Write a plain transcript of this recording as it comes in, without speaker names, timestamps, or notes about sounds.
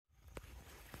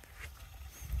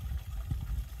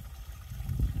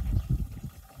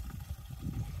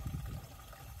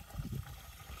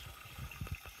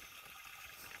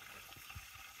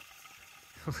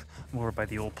I'm over by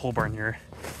the old pole barn here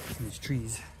in these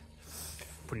trees,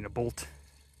 putting a bolt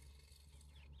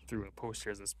through a post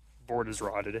here as this board is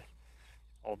rotted.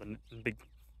 All the big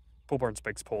pole barn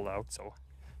spikes pulled out, so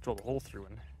drilled a hole through,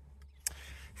 and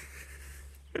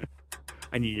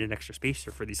I needed an extra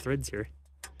spacer for these threads here.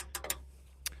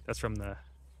 That's from the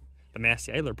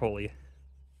Massey Idler pulley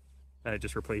that I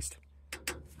just replaced.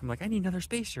 I'm like, I need another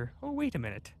spacer. Oh, wait a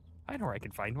minute. I know where I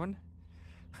can find one.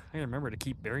 I gotta remember to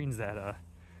keep bearings that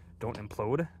don't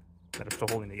implode, that are still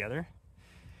holding together.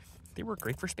 They work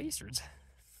great for spacers.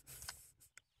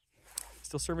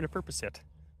 Still serving a purpose yet.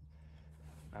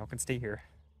 Now I can stay here.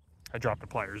 I dropped the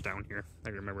pliers down here. I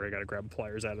remember I gotta grab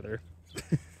pliers out of there.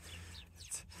 I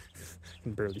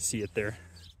can barely see it there.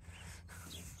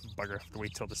 Bugger, have to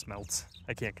wait till this melts.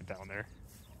 I can't get down there.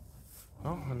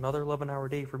 Well, another 11-hour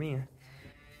day for me.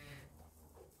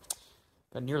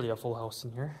 Got nearly a full house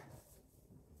in here.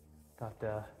 Got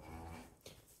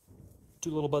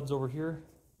 2 little buds over here.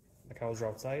 The cows are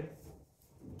outside.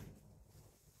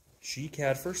 She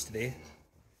calved first today.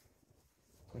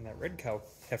 And that red cow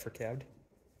heifer calved.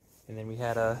 And then we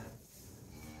had a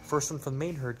first one from the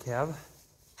main herd calve.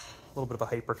 A little bit of a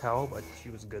hyper cow, but she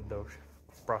was good though.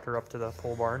 Brought her up to the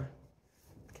pole barn,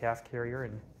 the calf carrier,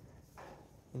 and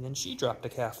then she dropped a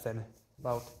calf then.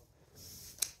 About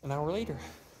an hour later,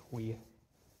 we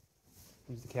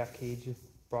used the calf cage,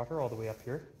 brought her all the way up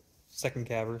here. Second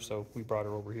calver, so we brought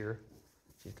her over here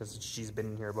because she's been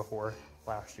in here before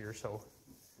last year, so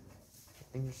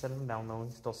things are settling down though.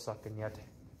 He's still sucking yet.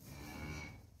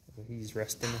 He's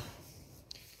resting.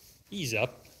 He's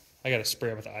up. I gotta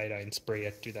spray it with iodine spray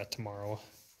it. Do that tomorrow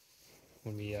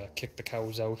when we kick the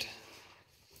cows out.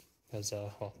 Because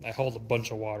well, I hauled a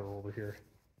bunch of water over here.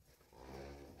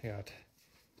 I got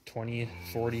 20,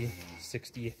 40,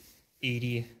 60,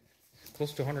 80,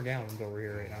 close to 100 gallons over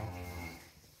here right now.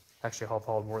 Actually, I'll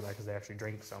haul more than that because they actually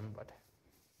drink some,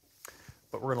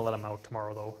 but we're gonna let them out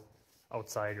tomorrow though,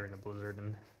 outside during the blizzard,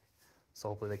 and so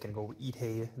hopefully they can go eat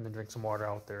hay and then drink some water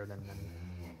out there, then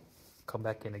come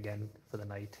back in again for the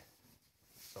night.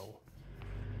 So.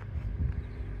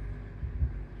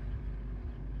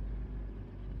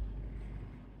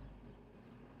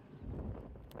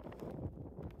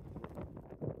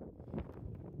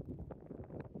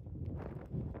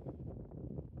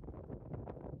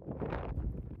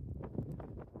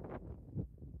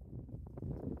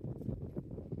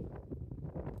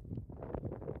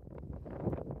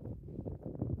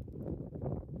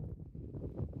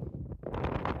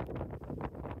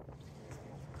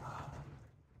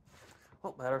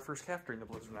 Well, we had our first calf during the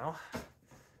blizzard now.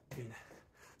 I mean,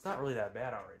 it's not really that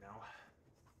bad out right now.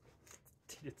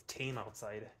 It's tame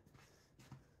outside.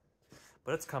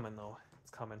 But it's coming though. It's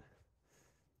coming.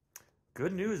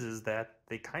 Good news is that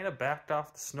they kind of backed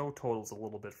off the snow totals a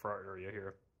little bit for our area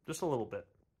here. Just a little bit.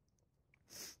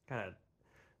 Well,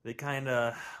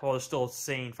 they're still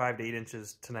saying 5 to 8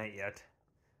 inches tonight yet.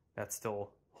 That's still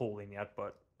holding yet,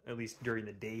 but at least during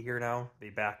the day here now,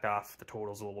 they backed off the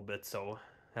totals a little bit, so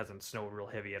hasn't snowed real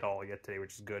heavy at all yet today,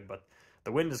 which is good. But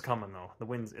the wind is coming though. The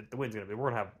wind's gonna be.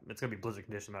 It's gonna be blizzard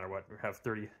condition no matter what. We have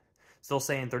 30, still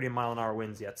saying 30-mile-an-hour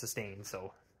winds yet sustained.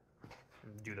 So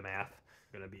do the math.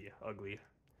 It's gonna be ugly.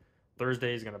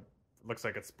 Thursday is looks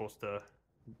like it's supposed to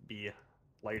be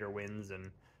lighter winds and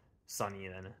sunny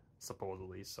then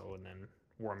supposedly. So, and then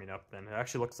warming up. Then it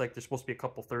actually looks like there's supposed to be a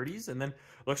couple 30s, and then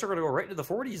it looks like we're gonna go right into the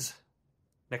 40s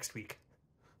next week.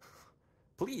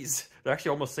 Please. They're actually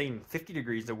almost saying 50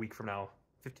 degrees a week from now.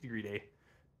 50-degree day.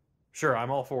 Sure, I'm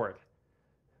all for it.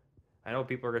 I know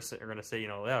people are going to say, you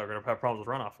know, yeah, we're going to have problems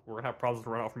with runoff. We're going to have problems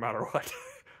with runoff no matter what.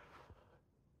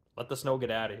 Let the snow get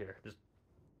out of here. Just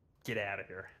get out of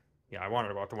here. Yeah, I wanted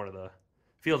to go out to one of the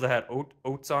fields that had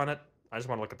oats on it. I just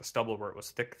want to look at the stubble where it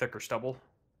was thicker stubble.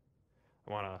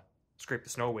 I want to scrape the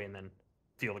snow away and then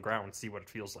feel the ground and see what it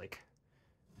feels like.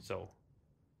 So,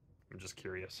 I'm just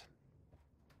curious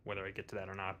whether I get to that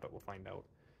or not, but we'll find out.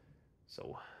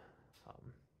 So,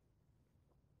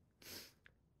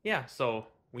 yeah, so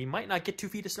we might not get 2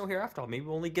 feet of snow here after all. Maybe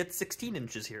we'll only get 16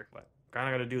 inches here, but kind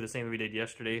of got to do the same that we did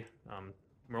yesterday.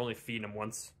 We're only feeding them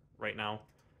once right now.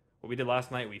 What we did last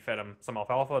night, we fed them some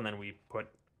alfalfa, and then we put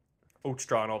oat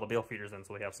straw on all the bale feeders in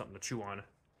so they have something to chew on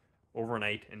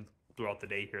overnight and throughout the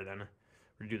day here. Then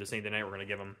we're going to do the same tonight. We're going to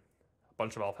give them a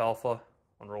bunch of alfalfa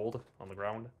unrolled on the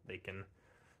ground. They can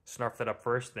snarf that up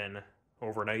first, then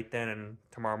overnight then, and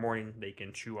tomorrow morning they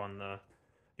can chew on the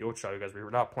oat straw, because we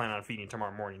were not planning on feeding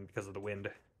tomorrow morning because of the wind.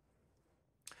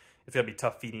 It's going to be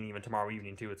tough feeding even tomorrow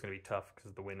evening too. It's going to be tough because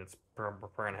of the wind. We're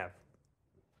going to have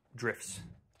drifts.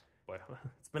 But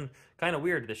it's been kind of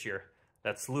weird this year.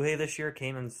 That slew hay this year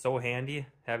came in so handy,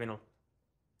 having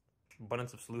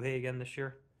abundance of slew hay again this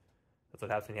year. That's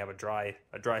what happens when you have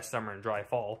a dry summer and dry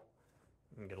fall.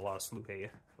 You can get a lot of slew hay.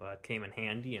 That came in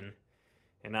handy, and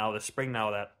now this spring,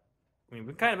 now that, I mean,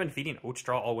 we've kind of been feeding oat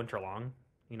straw all winter long,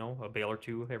 you know, a bale or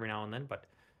two every now and then, but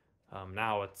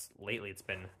now lately it's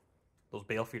been, those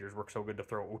bale feeders work so good to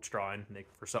throw oat straw in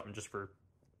for something just for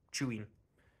chewing,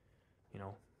 you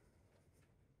know,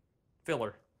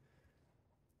 filler.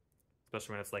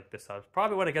 Especially when it's like this.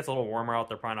 Probably when it gets a little warmer out,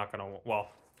 they're probably not going to, well,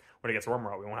 when it gets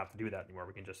warmer out, we won't have to do that anymore.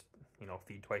 We can just, you know,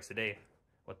 feed twice a day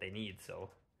what they need, so,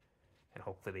 and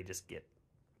hopefully we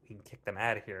can kick them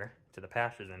out of here to the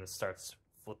pastures and it starts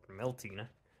flipping melting,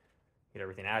 get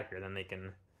everything out of here, then they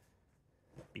can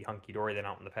be hunky-dory then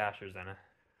out in the pastures then.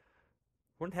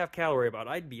 Wouldn't have cattle to worry about.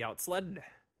 I'd be out sledding.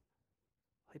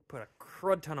 I'd put a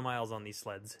crud ton of miles on these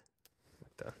sleds.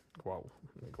 Go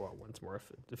out once more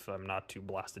if I'm not too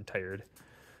blasted tired.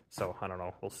 So I don't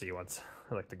know. We'll see once.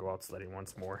 I like to go out sledding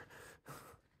once more.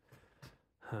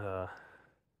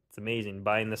 It's amazing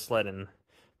buying this sled in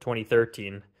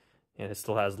 2013, and it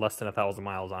still has less than 1,000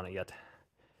 miles on it yet.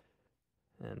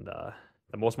 And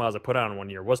the most miles I put on in 1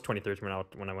 year was 2013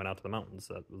 when I went out to the mountains.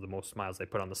 That was the most miles I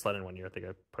put on the sled in 1 year. I think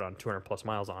I put on 200 plus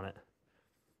miles on it.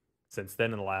 Since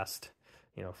then, in the last,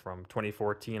 you know, from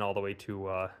 2014 all the way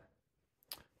to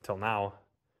till now,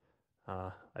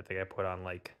 I think I put on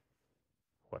like,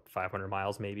 what, 500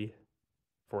 miles maybe?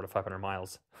 400 to 500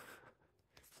 miles.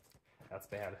 That's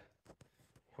bad.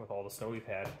 With all the snow we've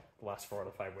had the last 4 out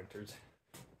of 5 winters.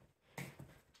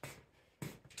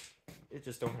 It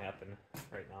just don't happen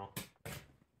right now.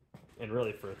 And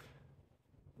really for,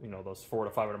 you know, those 400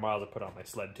 to 500 miles I put on my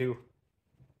sled too.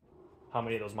 How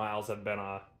many of those miles have been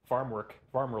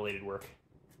farm-related work?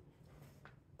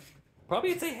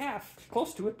 Probably I'd say half.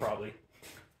 Close to it, probably.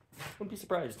 Wouldn't be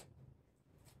surprised.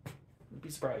 Wouldn't be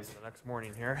surprised. The next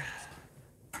morning here.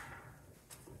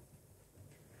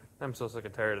 I'm so sick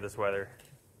and tired of this weather.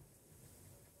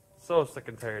 So sick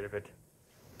and tired of it.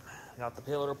 Got the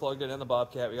payloader plugged in and the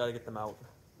Bobcat. We gotta get them out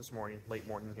this morning, late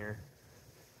morning here.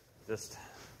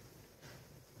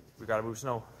 We gotta move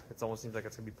snow. It almost seems like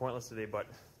it's gonna be pointless today, but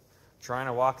trying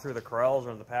to walk through the corrals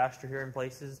or in the pasture here in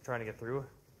places, trying to get through.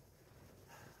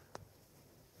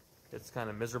 It's kind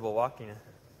of miserable walking.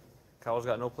 Cows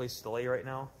got no place to lay right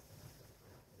now.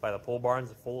 By the pole barns,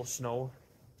 full of snow.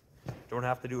 Don't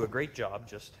have to do a great job,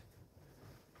 just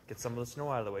get some of the snow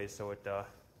out of the way so it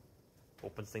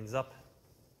opens things up.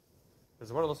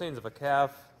 It's one of those things, if a cow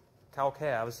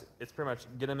calves, it's pretty much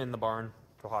get them in the barn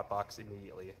to a hot box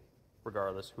immediately,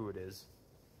 regardless who it is.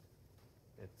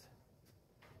 It's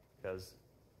because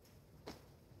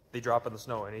they drop in the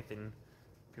snow. Anything,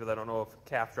 people that don't know, if a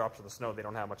calf drops in the snow, they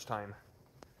don't have much time.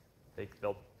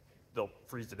 They'll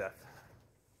freeze to death.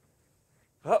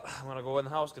 Well, I'm gonna go in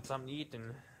the house, get something to eat,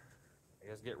 and I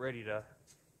guess get ready to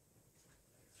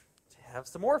have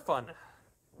some more fun.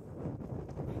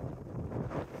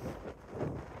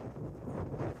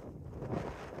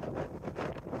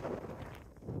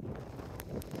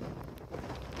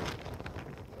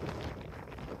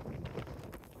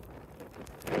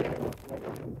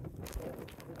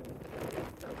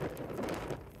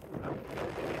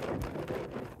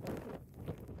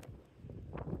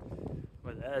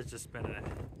 Well, that has just been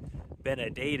a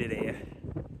day today.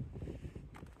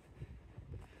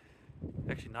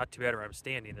 Actually, not too bad where I'm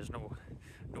standing. There's no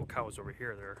cows over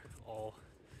here. They're all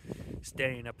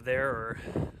standing up there or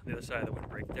on the other side of the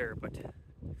windbreak there, but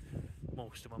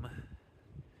most of them.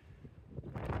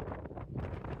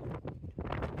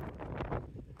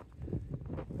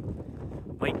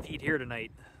 Might feed here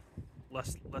tonight.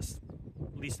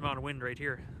 Least amount of wind right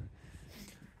here.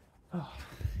 Oh,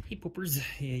 hey poopers.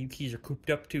 Yeah, you keys are cooped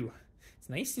up too. It's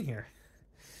nice in here.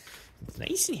 It's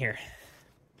nice in here.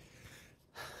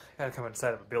 Gotta come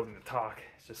inside of a building to talk.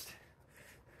 It's just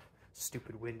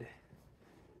stupid wind.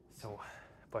 So,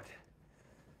 but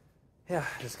yeah,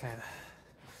 just kind of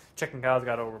checking cows.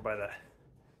 Got over by the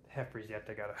heifers yet.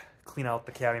 I gotta clean out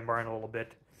the calving barn a little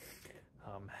bit.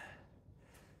 I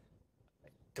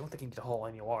don't think I need to haul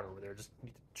any water over there. Just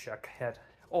need to check. Had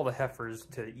all the heifers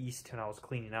to the east when I was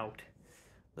cleaning out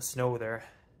the snow there,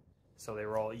 so they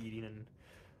were all eating and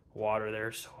water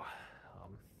there. So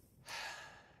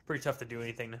pretty tough to do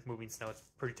anything moving snow. It's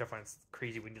pretty tough when it's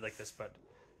crazy windy like this, but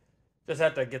just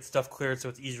have to get stuff cleared so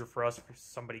it's easier for us, for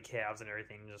somebody calves and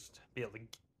everything, just be able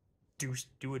to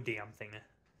do a damn thing.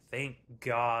 Thank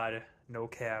God no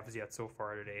calves yet so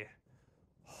far today.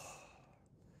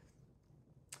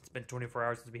 It's been 24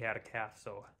 hours since we had a calf,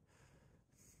 so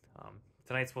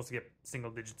tonight's supposed to get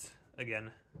single digits again.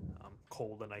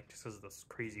 Cold tonight just because of this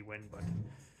crazy wind, but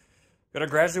gotta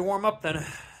gradually warm up then.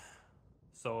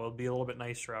 So it'll be a little bit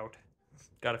nicer out.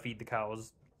 got to feed the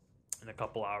cows in a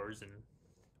couple hours, and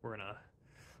we're gonna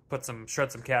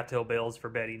shred some cattail bales for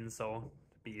bedding, so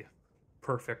it'd be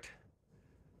perfect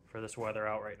for this weather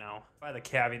out right now. By the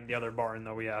calving, the other barn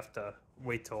though, we have to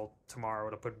wait till tomorrow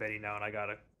to put bedding down. I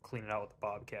gotta clean it out with the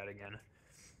bobcat again.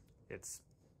 It's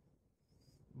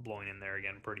blowing in there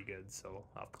again pretty good, so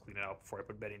I'll have to clean it out before I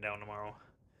put bedding down tomorrow.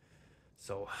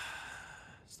 So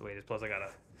that's the way it is. Plus I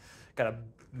got a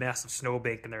massive snow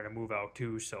bank in there to move out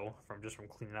too, so from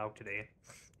cleaning out today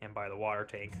and by the water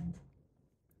tank.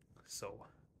 So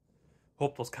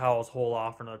hope those cows hold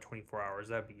off for another 24 hours.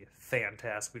 That'd be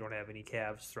fantastic. We don't have any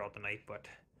calves throughout the night, but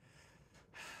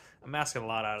I'm asking a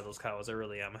lot out of those cows. I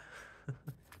really am.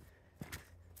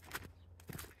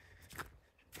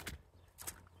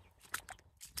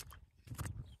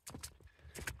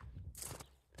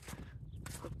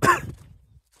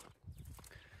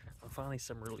 Finally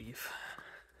some relief.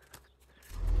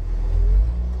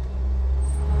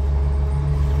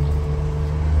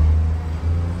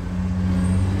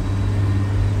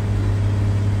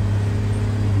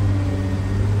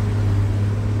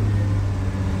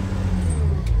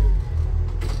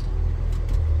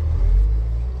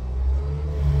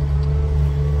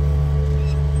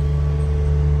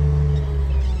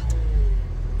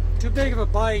 Too big of a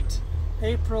bite.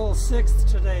 April 6th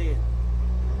today.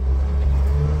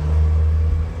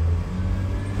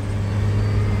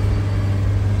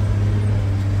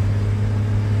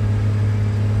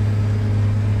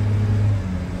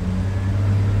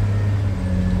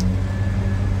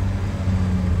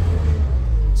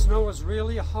 Snow was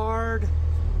really hard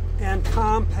and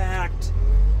compact.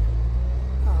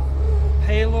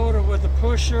 Payloader with a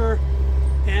pusher,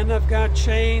 and I've got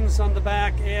chains on the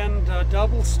back end,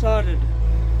 double studded,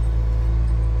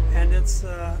 and it's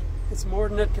more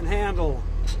than it can handle.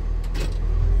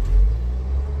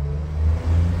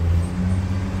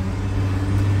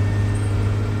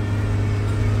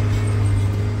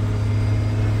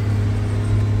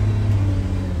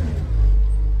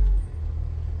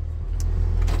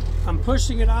 I'm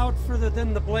pushing it out further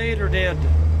than the blader did.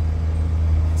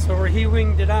 So where he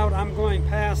winged it out, I'm going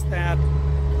past that.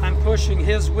 I'm pushing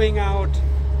his wing out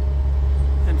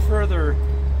and further.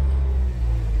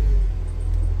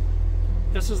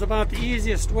 This is about the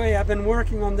easiest way. I've been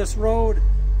working on this road.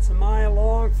 It's a mile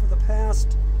long for the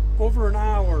past over an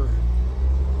hour.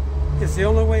 It's the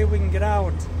only way we can get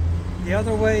out. The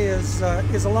other way is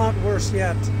a lot worse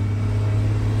yet.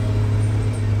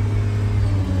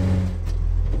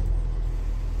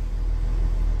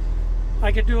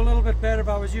 I could do a little bit better if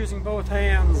I was using both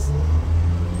hands.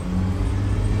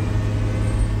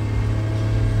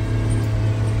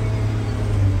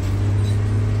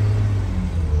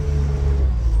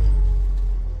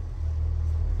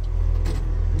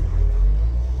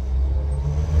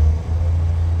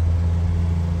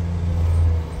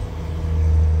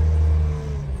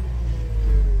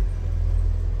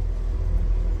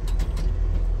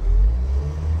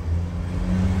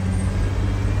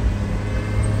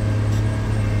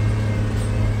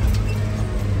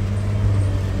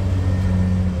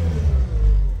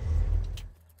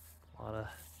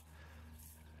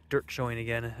 Dirt showing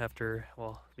again after,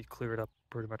 well, we cleared up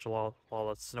pretty much all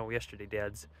the snow yesterday.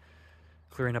 Dad's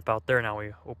clearing up out there now.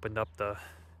 We opened up the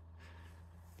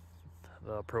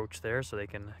approach there so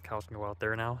cows can go out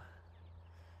there now.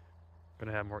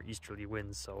 Gonna have more easterly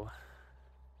winds, so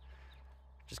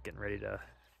just getting ready to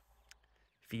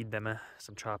feed them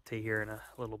some chopped hay here in a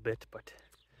little bit, but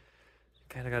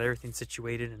kind of got everything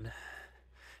situated, and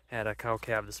had a cow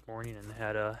calve this morning and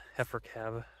had a heifer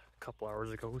calve a couple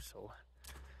hours ago, so.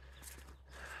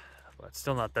 But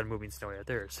still not done moving snow yet.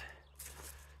 There's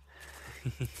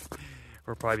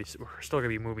we're still gonna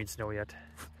be moving snow yet,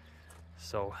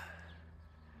 so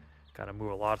gotta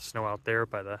move a lot of snow out there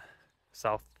by the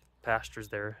south pastures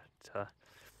there to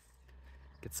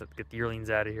get the yearlings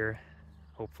out of here,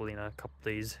 hopefully in a couple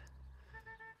days.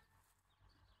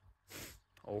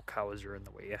 Old cows are in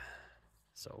the way,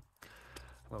 so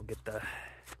we'll get the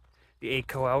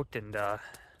ACO out and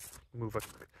move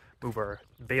our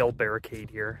bale barricade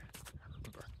here,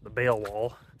 the bale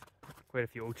wall. Quite a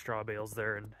few oat straw bales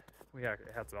there, and we had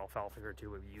some alfalfa here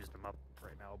too. We've used them up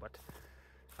right now, but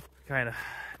kind of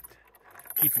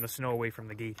keeping the snow away from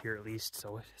the gate here at least,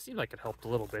 so it seemed like it helped a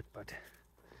little bit, but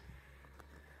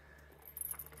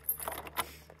I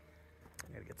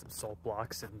gotta get some salt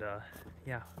blocks, and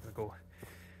yeah, I'm gonna go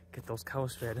get those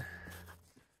cows fed.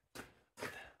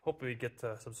 Hopefully we get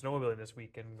some snowmobiling this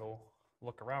weekend and go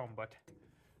look around, but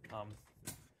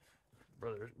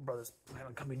brother's planning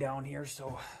on coming down here,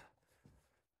 so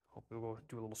hopefully we'll go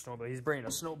do a little snowmobile. He's bringing a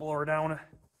snowblower down.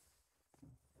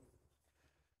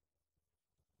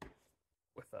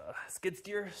 with a skid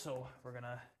steer, so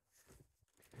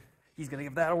he's gonna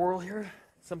give that a whirl here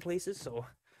some places, so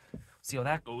see how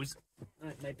that goes.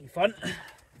 That might be fun.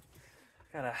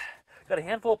 Got a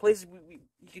handful of places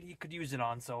you could use it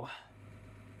on, so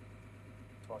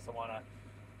plus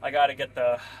I gotta get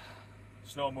the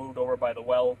snow moved over by the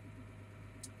well,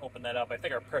 open that up. I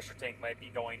think our pressure tank might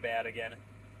be going bad again.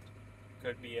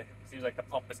 Could be. It seems like the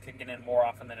pump is kicking in more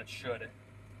often than it should,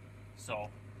 so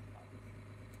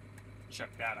check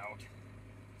that out.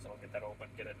 So I'll get that open,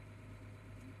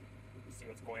 see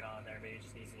what's going on there. Maybe it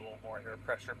just needs a little more air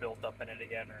pressure built up in it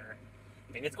again, or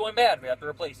maybe it's going bad. We have to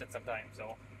replace it sometime.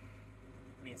 So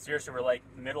I mean, seriously, we're like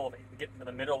getting to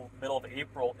the middle of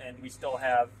April, and we still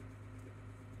have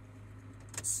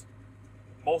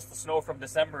most of the snow from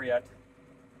December yet.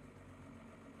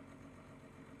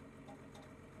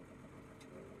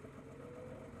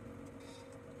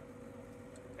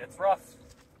 It's rough.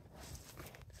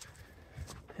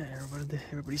 Yeah,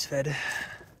 everybody's fed.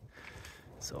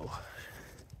 So,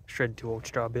 shredded 2 oat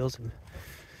straw bales and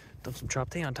dump some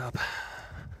chopped hay on top.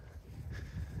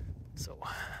 So,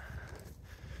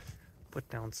 put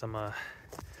down some,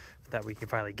 that we can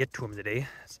finally get to them today,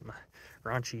 some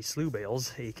raunchy slough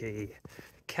bales, aka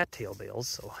cattail bales.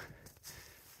 So,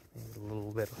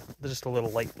 just a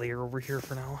little light layer over here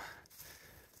for now.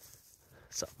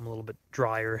 Something a little bit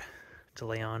drier to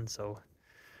lay on. So,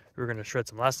 we were going to shred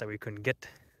some last night. We couldn't get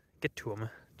to them,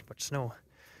 too much snow.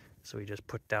 So we just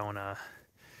put down,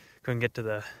 couldn't get to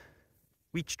the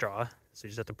wheat straw, so you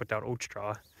just have to put down oat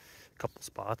straw, a couple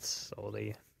spots. So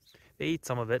they ate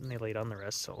some of it and they laid on the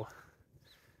rest, so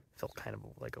it felt kind of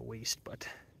like a waste, but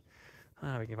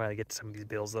we can finally get to some of these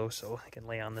bales though, so I can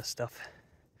lay on this stuff.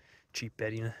 Cheap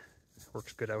bedding,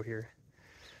 works good out here.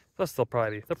 Plus they'll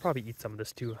probably eat some of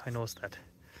this too. I noticed that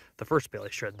the first bale I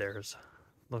shred there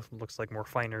looks like more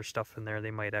finer stuff in there. They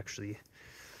might actually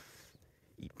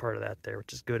eat part of that there,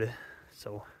 which is good.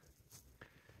 So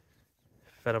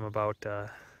fed them about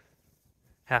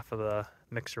half of the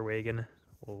mixer wagon.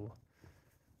 We'll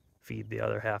feed the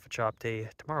other half of chopped hay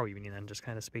tomorrow evening and just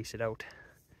kind of space it out.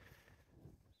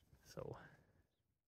 So